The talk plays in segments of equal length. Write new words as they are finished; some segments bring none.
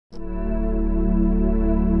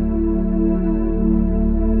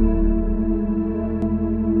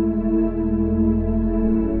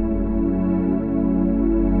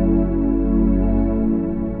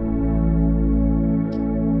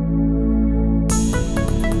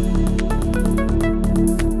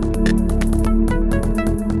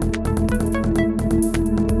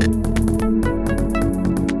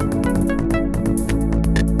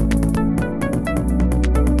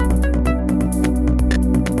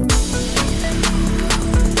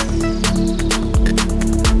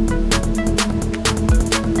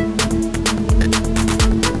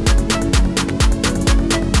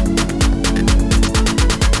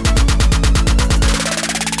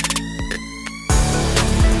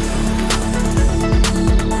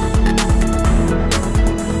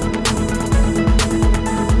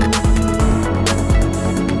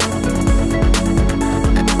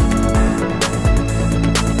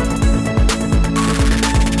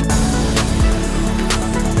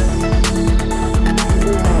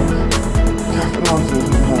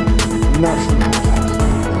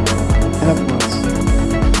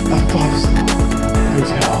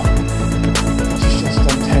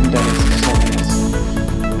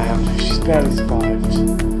just barely survived.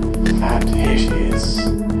 And here she is,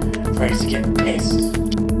 ready to get pissed.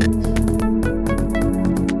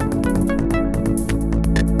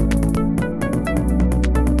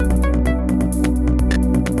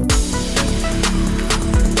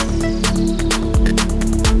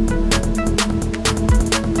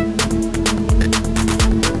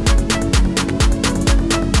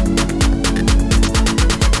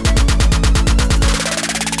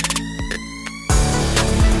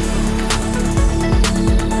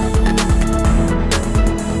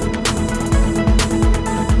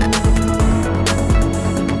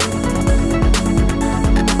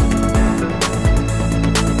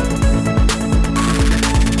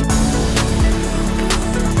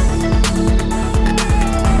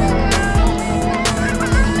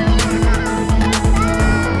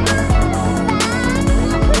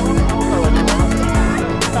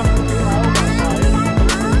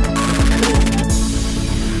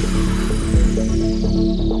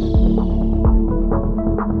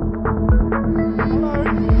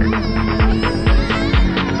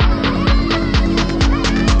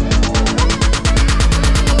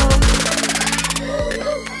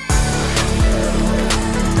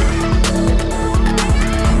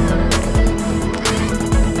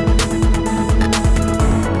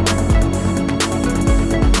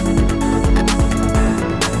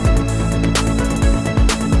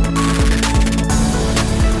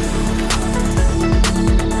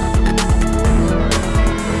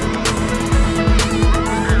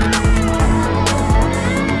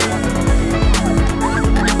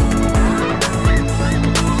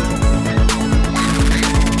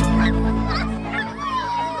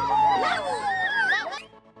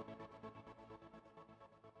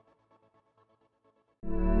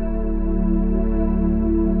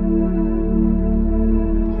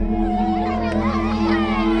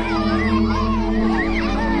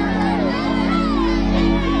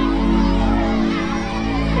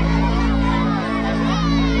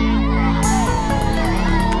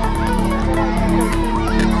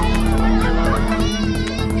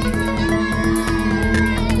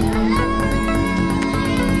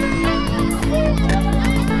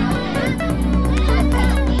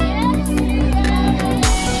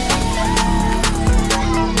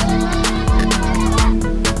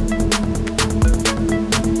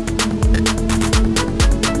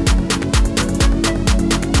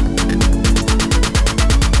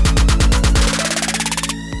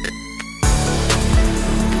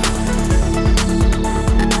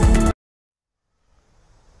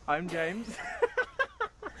 I'm James.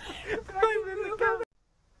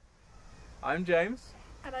 I'm James.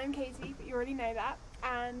 And I'm Katie, but you already know that.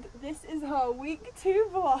 And this is our week 2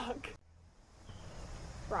 vlog.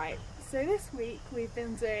 Right, so this week we've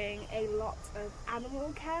been doing a lot of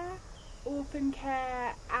animal care, orphan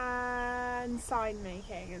care and sign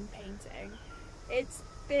making and painting. It's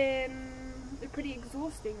been a pretty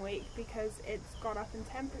exhausting week because it's gone up in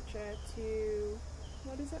temperature to,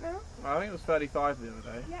 what is it now? I think it was 35 the other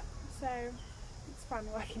day. Yep, so it's fun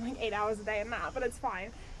working like 8 hours a day and that, but it's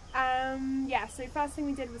fine. Yeah, so first thing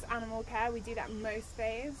we did was animal care. We do that most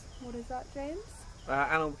days. What is that, James?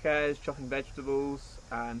 Animal care is chopping vegetables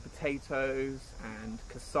and potatoes and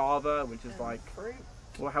cassava, which is like fruit.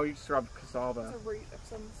 Well, how would you describe cassava? It's a root of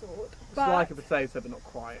some sort. It's like a potato, but not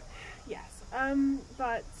quite. Yes,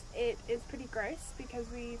 but it is pretty gross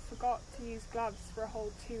because we forgot to use gloves for a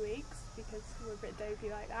whole 2 weeks because we're a bit dopey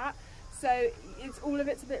like that. So all of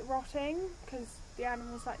it's a bit rotting because the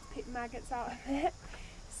animals like to pick maggots out of it.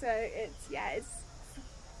 So it's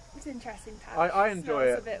interesting to have. I enjoy it.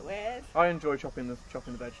 It's a bit weird. I enjoy chopping the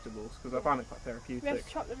vegetables because I find it quite therapeutic. We have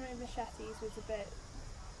to chop them with machetes, was a bit.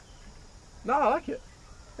 No, I like it.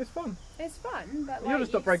 It's fun. It's fun, but like, you're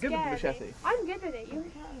just not very good with the machete. I'm good with it. You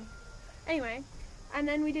don't care. Anyway, and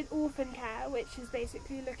then we did orphan care, which is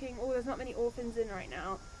basically looking. Oh, there's not many orphans in right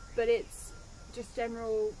now, but it's just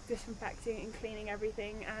general disinfecting and cleaning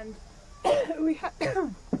everything. And we had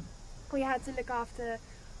to look after.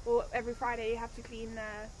 Or every Friday you have to clean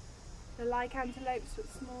the lycantelopes, but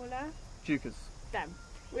smaller. Jukas. Them.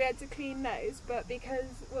 We had to clean those, but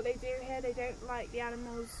because what they do here, they don't like the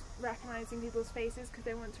animals recognising people's faces because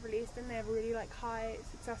they want to release them. They have a really like high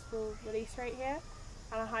successful release rate here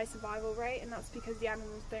and a high survival rate, and that's because the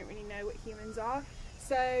animals don't really know what humans are.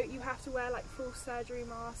 So you have to wear like full surgery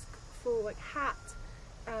mask, full like hat,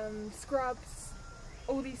 scrubs,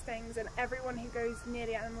 all these things, and everyone who goes near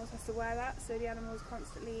the animals has to wear that, so the animals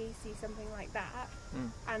constantly see something like that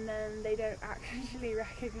and then they don't actually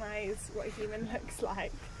recognise what a human looks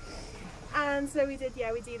like. And so we do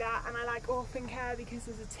that, and I like orphan care because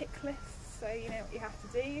there's a tick list, so you know what you have to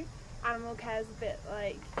do. animal care is a bit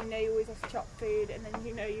like, you know, you always have to chop food, and then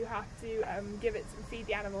you know you have to give it and feed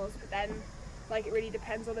the animals, but then like it really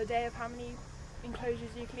depends on the day of how many enclosures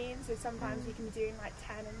you clean. So sometimes you can be doing like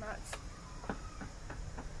 10, and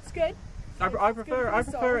it's good. I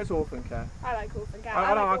prefer it's orphan care. I like orphan care.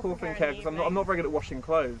 I don't like orphan care because I'm not very good at washing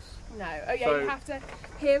clothes. No. Oh yeah, So- you have to,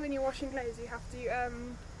 here when you're washing clothes, you have to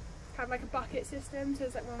have like a bucket system. So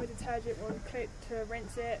there's like one with detergent, one to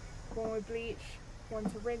rinse it, one with bleach, one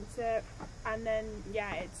to rinse it, and then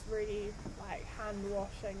yeah, it's really like hand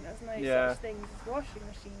washing. There's no such thing as washing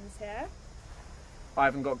machines here. I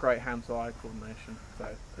haven't got great hand-to-eye coordination, so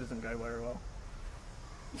it doesn't go very well.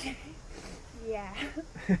 Yeah.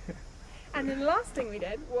 And then the last thing we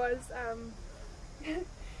did was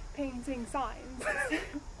painting signs.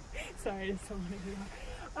 Sorry, there's someone here.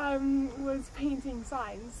 Was painting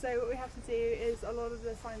signs. So what we have to do is a lot of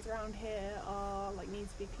the signs around here are like need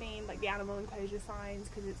to be cleaned, like the animal enclosure signs,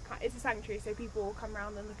 because it's a sanctuary, so people will come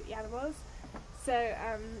around and look at the animals. So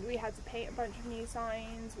we had to paint a bunch of new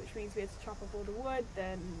signs, which means we had to chop up all the wood,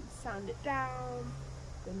 then sand it down,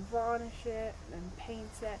 then varnish it, then paint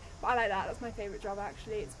it. But I like that. That's my favourite job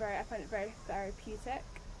actually. I find it very therapeutic.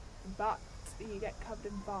 But you get covered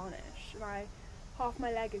in varnish, and half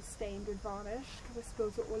my leg is stained with varnish because I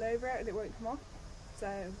spilled it all over it and it won't come off.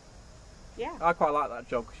 So yeah. I quite like that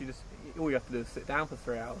job because all you have to do is sit down for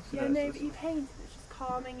 3 hours. Yeah, no, but you paint and it's just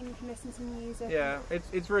calming and you can listen to music. Yeah,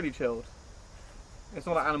 it's really chilled. It's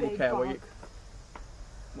not like animal Big care bug. where you.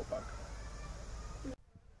 What bug?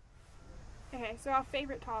 Okay, so our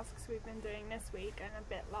favourite tasks we've been doing this week and a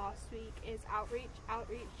bit last week is outreach.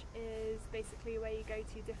 Outreach is basically where you go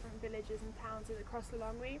to different villages and towns across the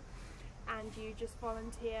Longwy, and you just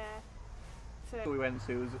volunteer. So We went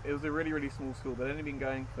to it was a really, really small school. They'd only been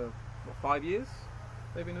going for 5 years.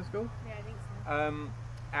 They've been in school. yeah, I think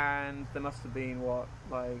so. And there must have been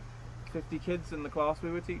like 50 kids in the class we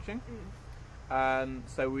were teaching.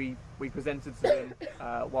 So we presented to them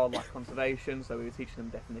wildlife conservation. So we were teaching them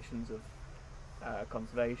definitions of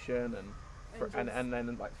conservation and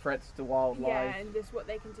then like threats to wildlife. Yeah, and just what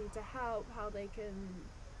they can do to help, how they can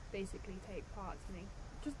basically take part in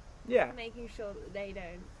just making sure that they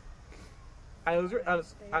don't. And it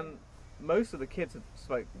was and most of the kids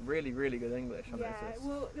spoke really, really good English. I noticed.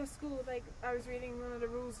 Well, the school, like I was reading one of the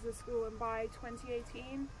rules of the school, and by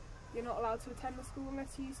 2018, you're not allowed to attend the school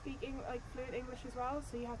unless you speak fluent English as well.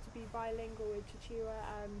 So you have to be bilingual with Chichewa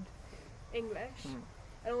and English.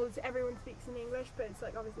 And everyone speaks in English, but it's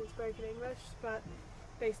like obviously spoken English, but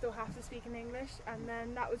they still have to speak in English. And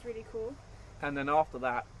then that was really cool. And then after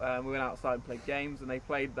that, we went outside and played games, and they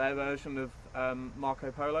played their version of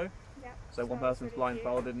Marco Polo. Yeah. So one person's really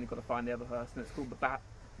blindfolded, cute. and you've got to find the other person. It's called the Bat.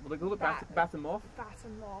 What do they call it? Bat and Moth. Bat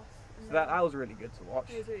and Moth. So that was really good to watch.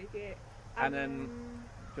 It was really cute. And then,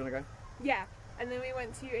 do you want to go? Yeah. And then we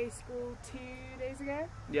went to a school 2 days ago.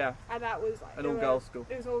 Yeah. And that was like An all-girls school.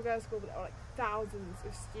 It was all girls school, but there were like thousands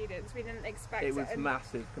of students. We didn't expect it. It was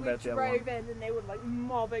massive compared to the other We one. drove in and they were like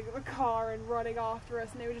mobbing the car and running after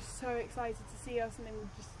us, and they were just so excited to see us, and they were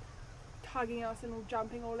just hugging us and all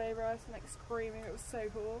jumping all over us and like screaming. It was so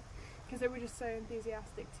cool because they were just so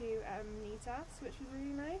enthusiastic to meet us, which was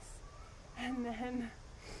really nice. And then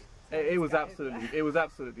It was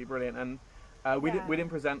absolutely brilliant, and we didn't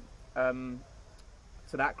present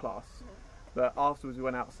to that class, but afterwards we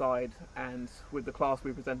went outside, and with the class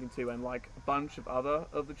we were presenting to and like a bunch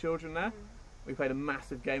of the children there, we played a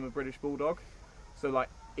massive game of British Bulldog. So like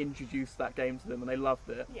introduced that game to them, and they loved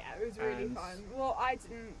it. Yeah, it was really fun. Well, I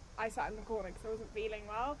sat in the corner because I wasn't feeling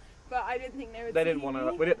well, but I didn't think they would. They didn't want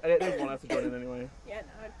to. They didn't want us to join in anyway. Yeah,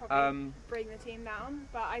 no, I'd probably bring the team down.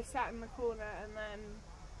 But I sat in the corner, and then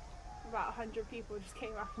about 100 people just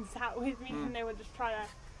came up and sat with me, and they were just trying to.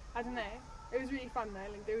 I don't know. It was really fun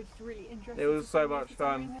though. Like they were just really interested. It was so much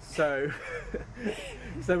fun. So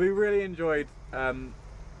we really enjoyed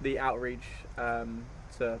the outreach to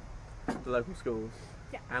the local schools.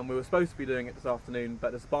 Yeah. And we were supposed to be doing it this afternoon,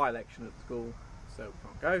 but there's a by-election at the school, so we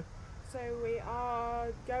can't go. So we are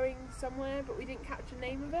going somewhere, but we didn't catch the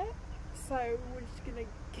name of it. So we're just gonna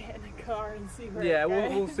get in a car and see where. Yeah, it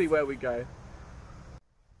goes. we'll see where we go.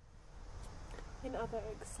 In other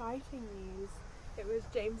exciting news, it was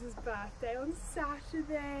James's birthday on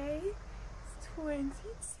Saturday. He's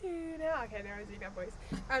 22 now. Okay, there I do that voice.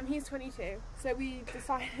 He's 22. So we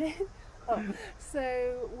decided.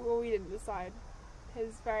 We didn't decide.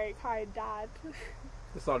 His very kind dad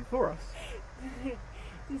Decided for us.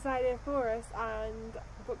 decided for us and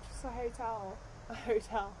booked us a hotel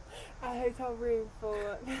room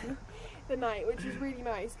for the night, which was really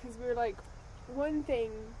nice because we were like, one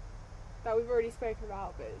thing that we've already spoken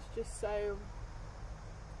about, but it's just so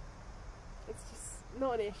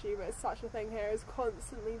not an issue, but it's such a thing here, is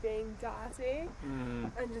constantly being dirty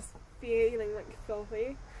and just feeling like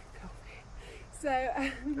filthy. So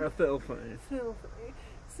Filthy. filthy.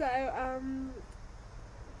 So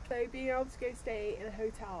being able to go stay in a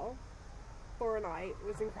hotel for a night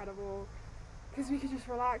was incredible because we could just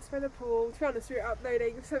relax by the pool. To be honest, we were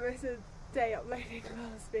uploading, spent most of the day uploading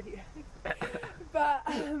this video, but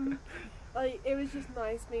like it was just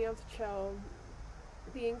nice being able to chill,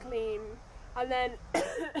 being clean, and then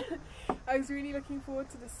I was really looking forward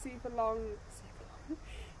to the super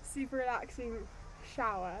relaxing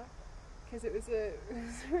shower. Because it was a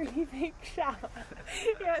really big shower.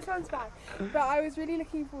 Yeah, it sounds bad. But I was really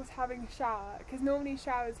looking forward to having a shower. Because normally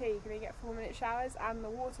showers here, you can only get 4-minute showers. And the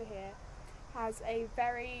water here has a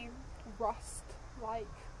very rust-like...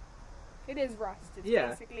 It is rust. It's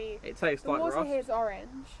basically... It tastes like rust. The water here is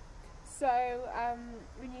orange. So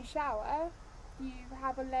when you shower, you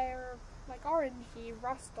have a layer of like orangey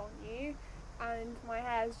rust on you. And my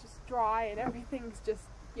hair's just dry and everything's just...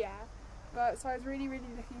 yeah. But so I was really, really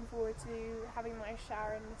looking forward to having my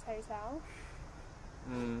shower in this hotel.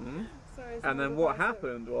 So and then what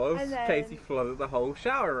happened was Katie flooded the whole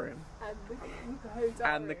shower room. And the hotel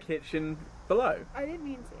and room. the kitchen below. I didn't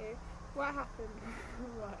mean to. What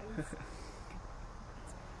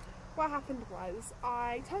happened was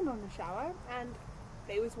I turned on the shower and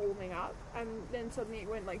it was warming up, and then suddenly it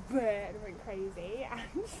went like bleh and it went crazy,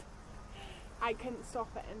 and I couldn't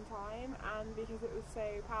stop it in time, and because it was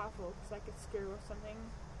so powerful, because like a screw or something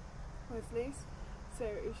was loose, so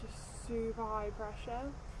it was just super high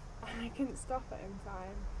pressure, and I couldn't stop it in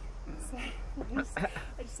time. So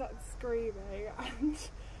I just started screaming,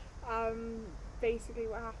 and basically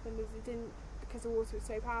what happened is it didn't, because the water was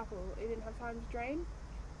so powerful, it didn't have time to drain,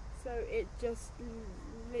 so it just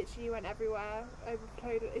literally went everywhere,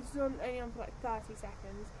 overflowed. It was only on for like 30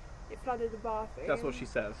 seconds. It flooded the bathroom. That's what she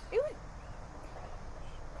says. It was.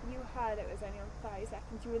 You heard it was only on 30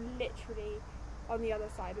 seconds. You were literally on the other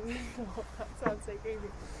side of the door. That sounds so creepy.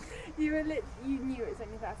 You knew it was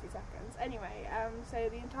only 30 seconds. Anyway, so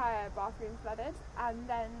the entire bathroom flooded, and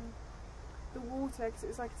then the water, because it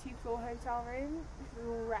was like a 2-floor hotel room, it was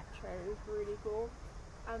all retro, it was really cool,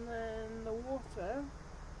 and then the water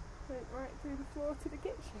went right through the floor to the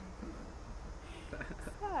kitchen.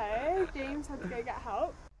 So James had to go get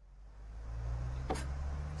help.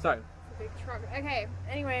 So Big truck. Okay,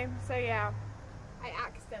 anyway, so yeah, I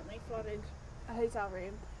accidentally flooded a hotel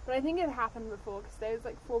room, but I think it happened before because there was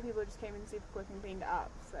like 4 people who just came in super quick and cleaned it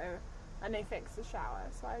up, so, and they fixed the shower,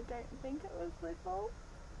 so I don't think it was my fault.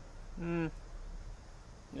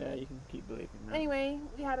 Yeah, you can keep believing that. Anyway,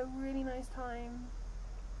 we had a really nice time.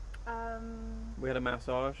 We had a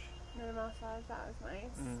massage. No massage, that was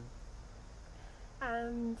nice.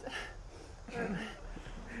 And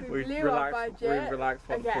we blew our budget. We relaxed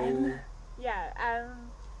by the pool. Yeah,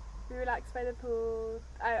 we relaxed by the pool.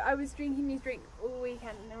 I was drinking these drinks all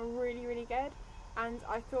weekend and they were really, really good. And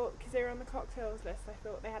I thought, because they were on the cocktails list, I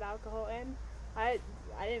thought they had alcohol in. I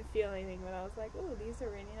didn't feel anything, but I was like, oh, these are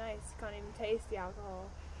really nice. You can't even taste the alcohol.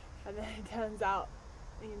 And then it turns out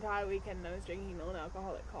the entire weekend I was drinking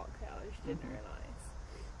non-alcoholic cocktail. I just didn't realise.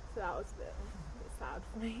 So that was a bit sad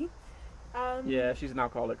for me. Yeah, she's an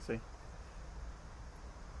alcoholic, see.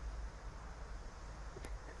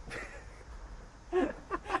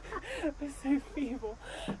 I'm so feeble.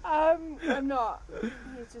 I'm not.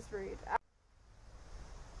 He's just rude.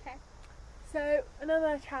 Okay. So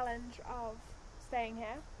another challenge of staying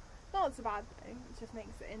here, not so bad thing, it just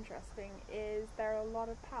makes it interesting, is there are a lot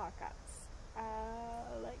of power cuts.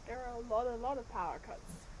 There are a lot of power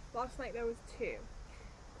cuts. Last night there was 2.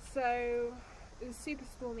 So it was super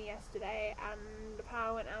stormy yesterday and the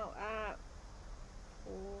power went out at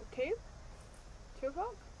 2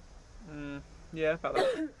 o'clock? Yeah, about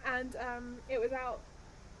that. And it was out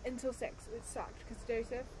until 6. It sucked because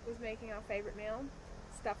Joseph was making our favourite meal,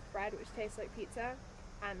 stuffed bread, which tastes like pizza,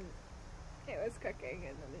 and it was cooking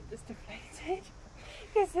and then it just deflated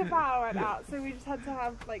because the power went out. So we just had to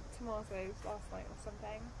have like tomatoes last night or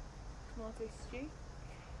something, tomato stew,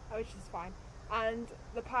 which is fine. And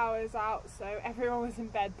the power is out, so everyone was in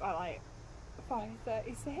bed by like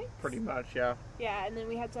 5:36. Pretty much, yeah. Yeah, and then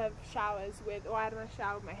we had to have showers with, I had my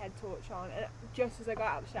shower with my head torch on, and just as I got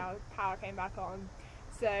out of the shower, power came back on.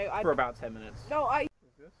 So for about 10 minutes. No,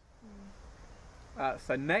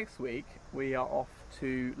 so next week we are off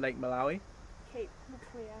to Lake Malawi. Cape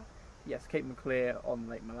Maclear. Yes, Cape Maclear on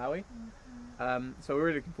Lake Malawi. So we're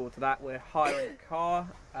really looking forward to that. We're hiring a car,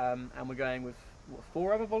 and we're going with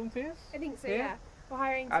 4 other volunteers. I think so. Yeah. We're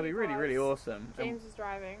hiring. That'd be really, really awesome. James is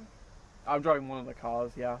driving. I'm driving one of the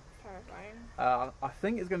cars, yeah. Terrifying. I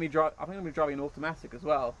think it's going to be I think I'm going to be driving an automatic as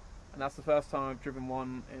well, and that's the first time I've driven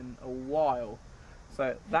one in a while.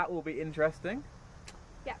 So that will be interesting.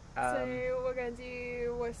 Yeah. So what we're going to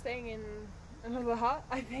do, we're staying in another hut,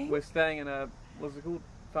 I think. We're staying in a, what's it called?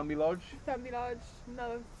 Thumbie Lodge? Thumbie Lodge,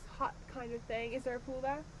 another hut kind of thing. Is there a pool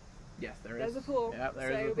there? Yes, there is. There's a pool. Yeah,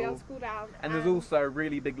 there is a So pool. we'll be able to cool down. And there's also a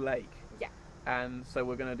really big lake. Yeah. And so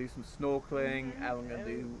we're going to do some snorkeling, and we're going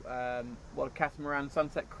to do a catamaran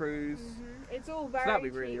sunset cruise. It's all very that'd be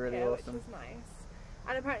really, cheap really here, awesome. which is nice.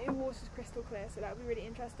 And apparently the water's crystal clear, so that would be really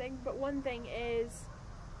interesting. But one thing is,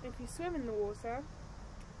 if you swim in the water,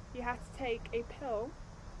 you have to take a pill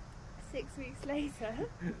 6 weeks later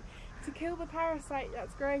to kill the parasite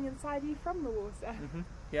that's growing inside you from the water.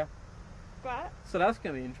 Yeah. But so that's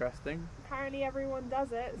going to be interesting. Apparently everyone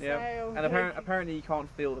does it. Yeah. So And apparently you can't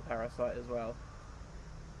feel the parasite as well.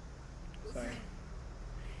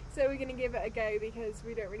 So we're going to give it a go because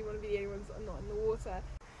we don't really want to be the only ones that are not in the water.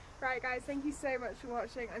 Right guys, thank you so much for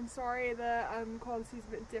watching. I'm sorry the quality's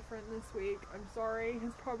a bit different this week. I'm sorry,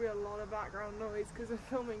 there's probably a lot of background noise because we're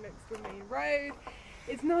filming next to the main road.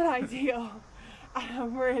 It's not ideal.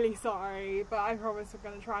 I'm really sorry, but I promise we're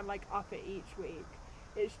going to try and like up it each week.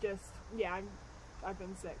 It's just, yeah, I've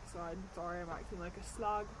been sick, so I'm sorry I'm acting like a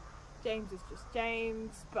slug. James is just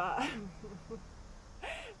James, but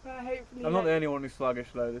but hopefully... I'm not the only one who's sluggish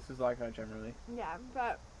though, this is like her generally. Yeah,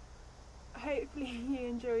 but hopefully you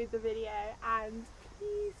enjoyed the video, and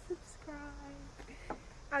please subscribe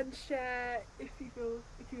and share if you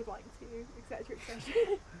would like to, etc,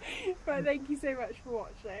 etc. But thank you so much for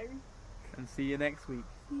watching. And see you next week.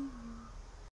 See you.